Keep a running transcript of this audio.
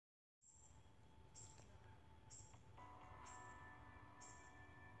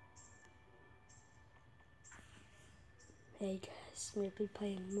Hey guys, we'll be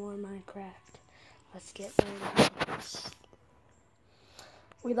playing more Minecraft. Let's get right into this.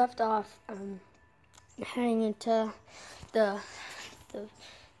 We left off heading into the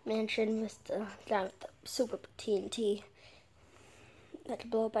mansion with the guy with the super TNT that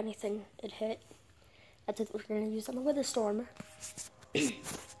could blow up anything it hit. That's it. We're gonna use on the weather storm.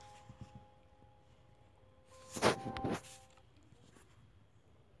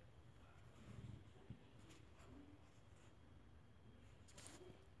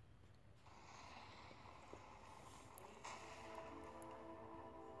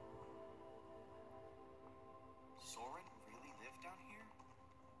 Soren really lived down here?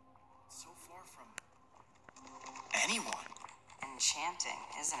 So far from anyone. Enchanting,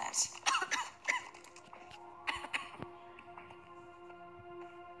 isn't it?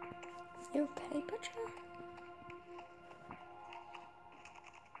 You okay, Petra?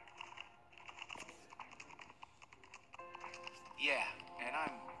 Yeah, and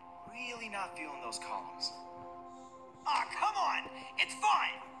I'm really not feeling those columns. Ah, come on! It's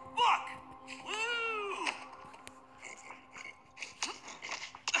fine! Look! Woo!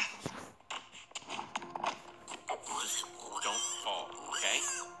 Don't fall, okay?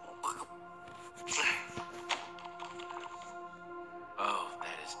 Oh,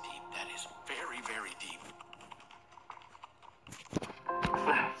 that is deep. That is very, very deep.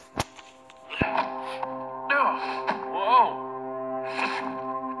 Whoa!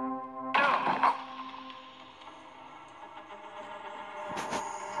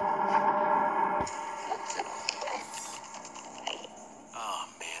 Oh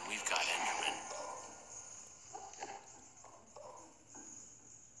man, we've got Enderman.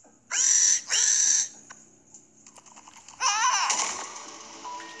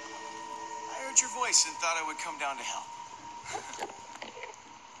 I heard your voice and thought I would come down to help.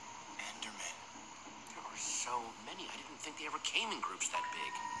 Enderman. There are so many. I didn't think they ever came in groups that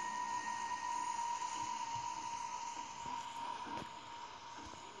big.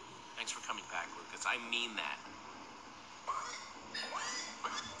 Thanks for coming back, Lucas. I mean that.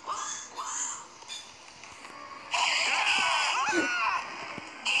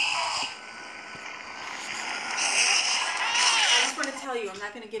 I just want to tell you, I'm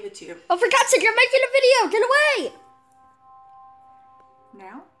not going to give it to you. Oh, for God's sake, you're making a video! Get away!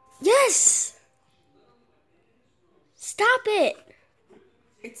 Now? Yes! Stop it!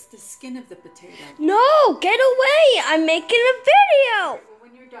 It's the skin of the potato. No! Get away! I'm making a video! Well,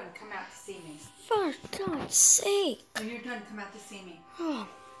 when you're done, come out to see me. For God's sake. When you're done, come out to see me. Oh.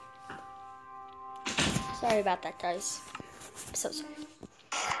 Sorry about that, guys. I'm so sorry.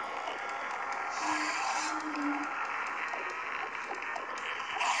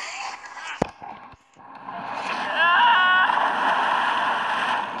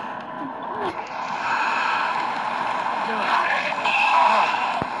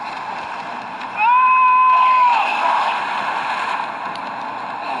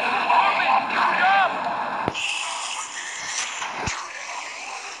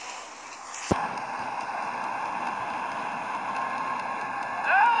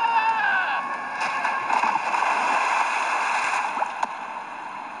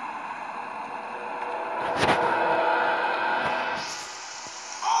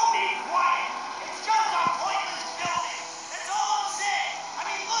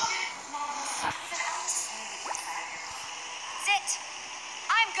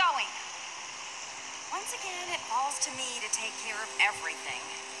 Once again, it falls to me to take care of everything.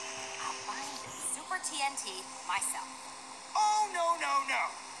 I'll find Super TNT myself. Oh, no, no, no.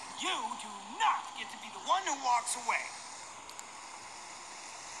 You do not get to be the one who walks away.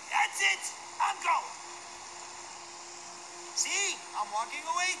 That's it. I'm going. See? I'm walking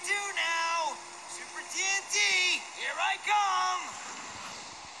away too now. Super TNT, here I come.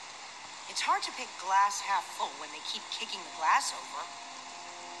 It's hard to pick glass half full when they keep kicking the glass over.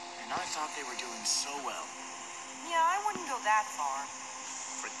 And I thought they were doing so well. Yeah, I wouldn't go that far.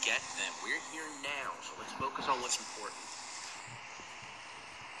 Forget them. We're here now, so let's focus on what's important.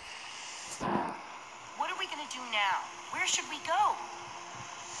 What are we gonna do now? Where should we go?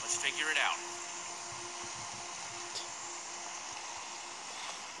 Let's figure it out.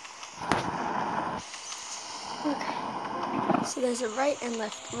 Okay. So there's a right and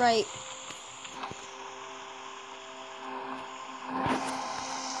left. Right.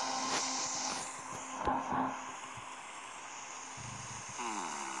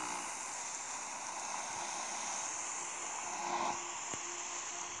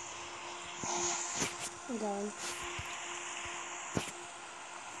 I'm going.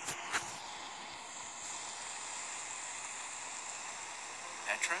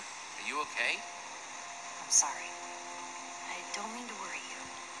 Petra, are you okay? I'm sorry. don't mean to worry you.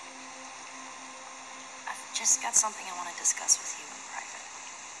 I've just got something I want to discuss with you in private.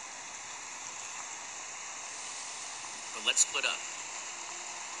 But let's split up.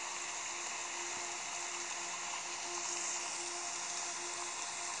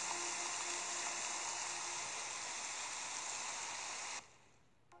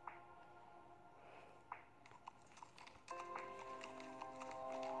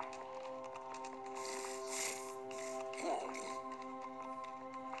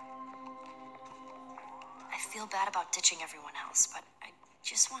 I feel bad about ditching everyone else, but I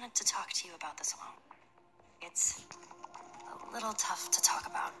just wanted to talk to you about this alone. It's a little tough to talk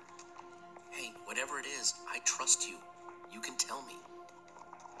about. Hey, whatever it is, I trust you. You can tell me.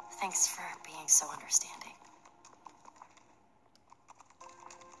 Thanks for being so understanding.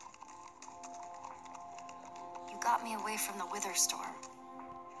 You got me away from the Wither Storm,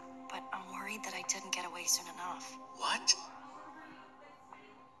 but I'm worried that I didn't get away soon enough. What?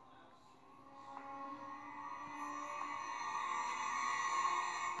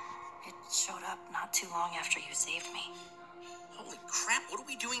 It showed up not too long after you saved me. Holy crap, what are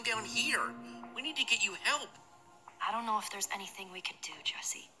we doing down here? We need to get you help. I don't know if there's anything we could do,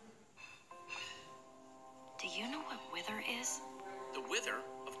 Jesse. Do you know what Wither is? The Wither?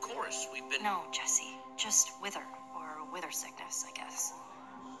 Of course, we've been... No, Jesse. Just Wither, or Wither sickness, I guess.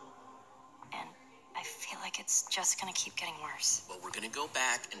 And I feel like it's just gonna keep getting worse. Well, we're gonna go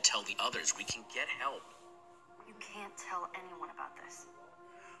back and tell the others we can get help. You can't tell anyone about this.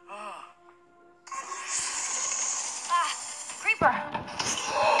 Creeper!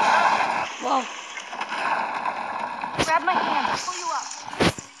 Whoa. Grab my hand, I'll pull you up.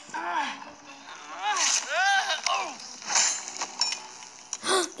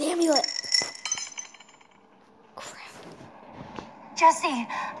 The amulet. Crap. Jesse,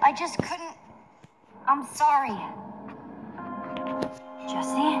 I just couldn't... I'm sorry.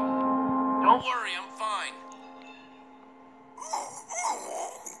 Jesse? Don't worry, I'm fine.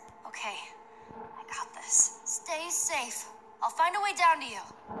 Okay, I got this. Stay safe. I'll find a way down to you.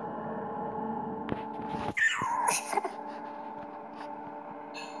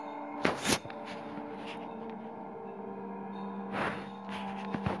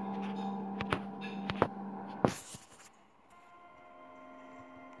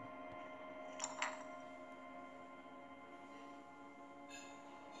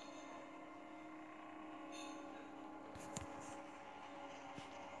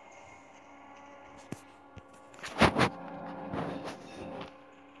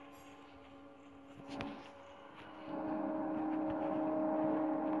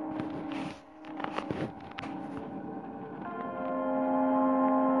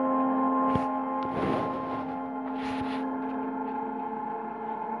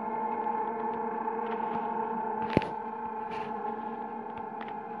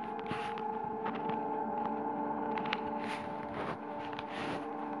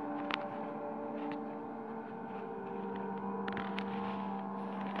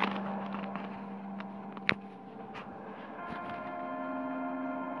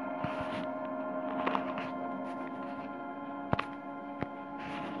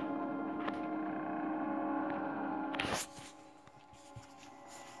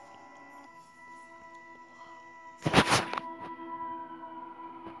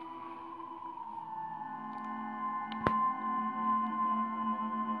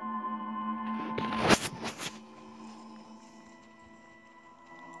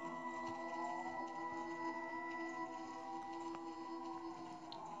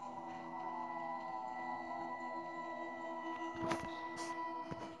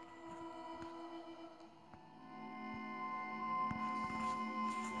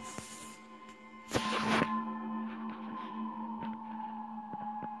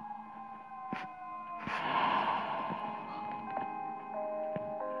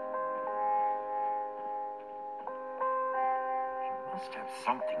 Must have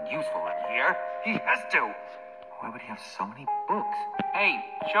something useful in here. He has to. Why would he have so many books? Hey,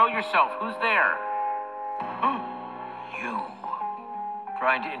 show yourself. Who's there? You.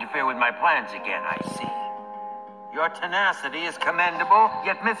 Trying to interfere with my plans again, I see. Your tenacity is commendable,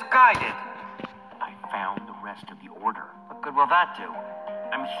 yet misguided. I found the rest of the Order. What good will that do?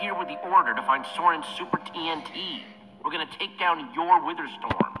 I'm here with the Order to find Soren's Super TNT. We're gonna take down your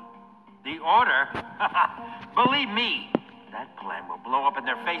Witherstorm. The Order? Believe me, that plan will blow up in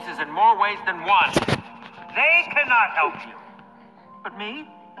their faces in more ways than one. They cannot help you. But me?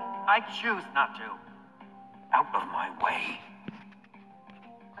 I choose not to. Out of my way.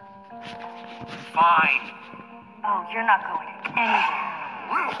 Fine. Oh, you're not going anywhere.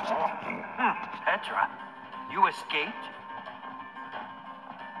 Petra, you escaped?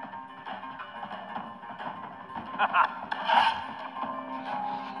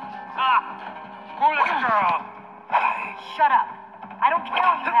 Foolish girl. Shut up. I don't care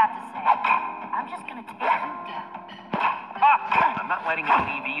what you have to say. I'm just gonna take you down. I'm not letting you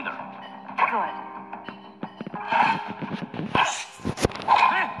leave either. Good.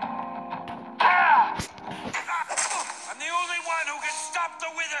 I'm the only one who can stop the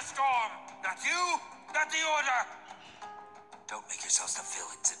Wither Storm. Not you, not the Order. Don't make yourselves the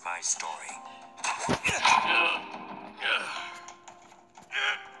villains in my story.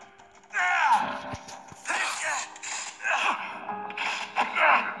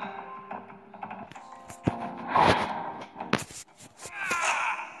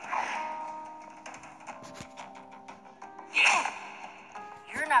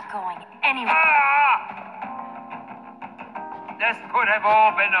 You're not going anywhere. This could have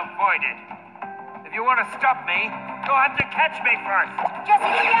all been avoided. If you want to stop me, you'll have to catch me first. Jesse,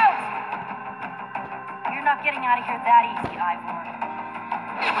 look out! You're not getting out of here that easy, Ivor.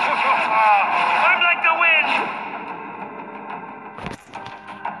 I'm like the wind.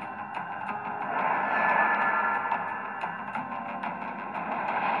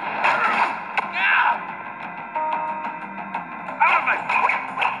 Out of it!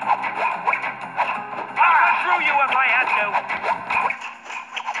 I'll go through you if I have to.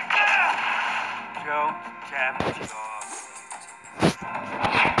 Don't tempt your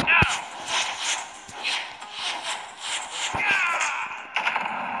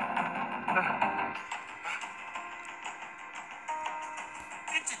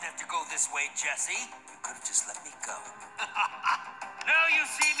It didn't have to go this way, Jesse. You could have just let me go. Now you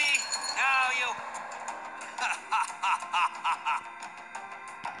see me. Now you.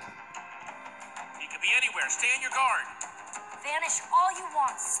 You could be anywhere. Stay on your guard. Vanish all you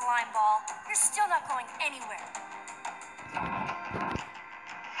want, slime ball. You're still not going anywhere.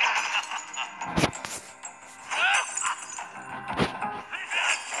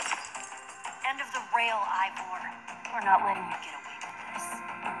 End of the rail, Ivor. We're not letting you get away with this.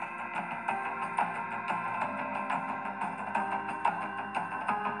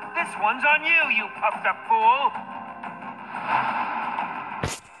 This one's on you, you puffed up fool.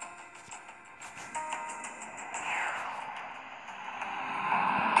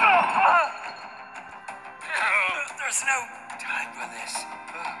 There's no time for this.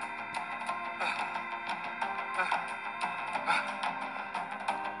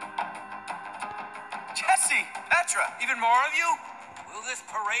 Jesse! Petra! Even more of you? Will this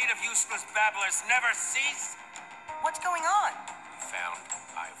parade of useless babblers never cease? What's going on? We found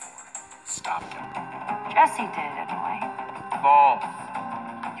Ivor. Stopped him. Jesse did, anyway. False.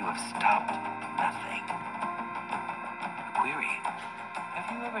 You have stopped nothing. Query.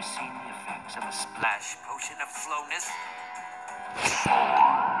 Have you ever seen the effects of a splash potion of slowness?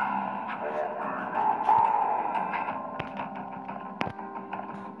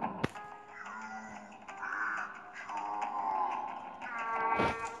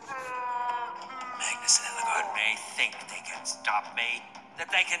 Magnus and Ellegaard may think they can stop me, that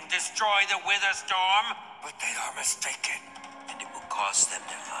they can destroy the Wither Storm, but they are mistaken, and it will cost them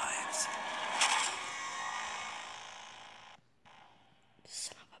their lives.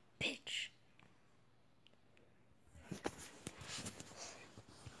 Son of a bitch.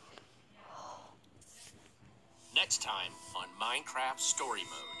 Next time on Minecraft Story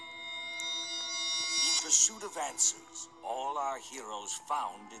Mode. In pursuit of answers, all our heroes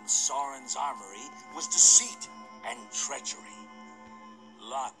found in Soren's armory was deceit and treachery.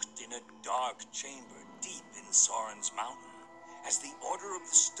 Locked in a dark chamber deep in Soren's mountain, as the Order of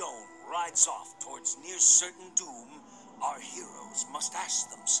the Stone rides off towards near certain doom, our heroes must ask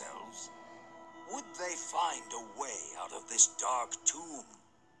themselves, would they find a way out of this dark tomb?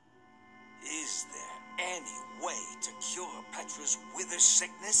 Is there any way to cure Petra's wither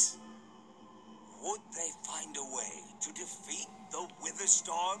sickness? Would they find a way to defeat the Wither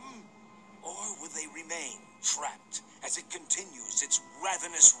Storm? Or will they remain trapped as it continues its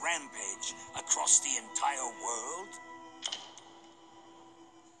ravenous rampage across the entire world?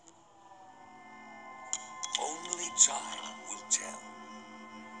 Only time will tell.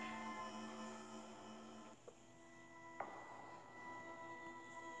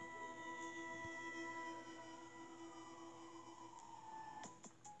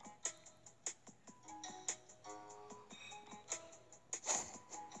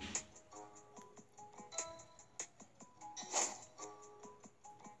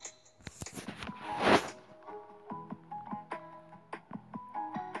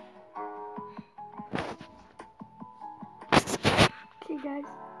 Okay guys,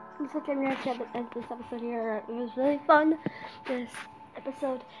 looks like I'm gonna have to end this episode here. It was really fun. This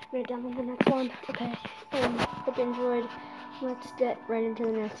episode. I'm gonna download the next one. Okay. Hope you enjoyed. Let's get right into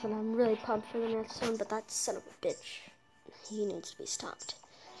the next one. I'm really pumped for the next one, but that son of a bitch, he needs to be stopped.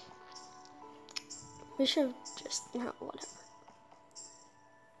 We should just, no, whatever.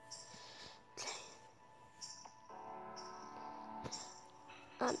 Okay.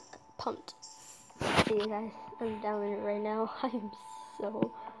 I'm pumped. See you guys. I'm downloading it right now. I'm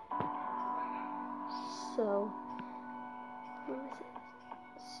so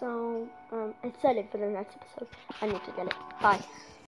excited for the next episode. I need to get it. Bye.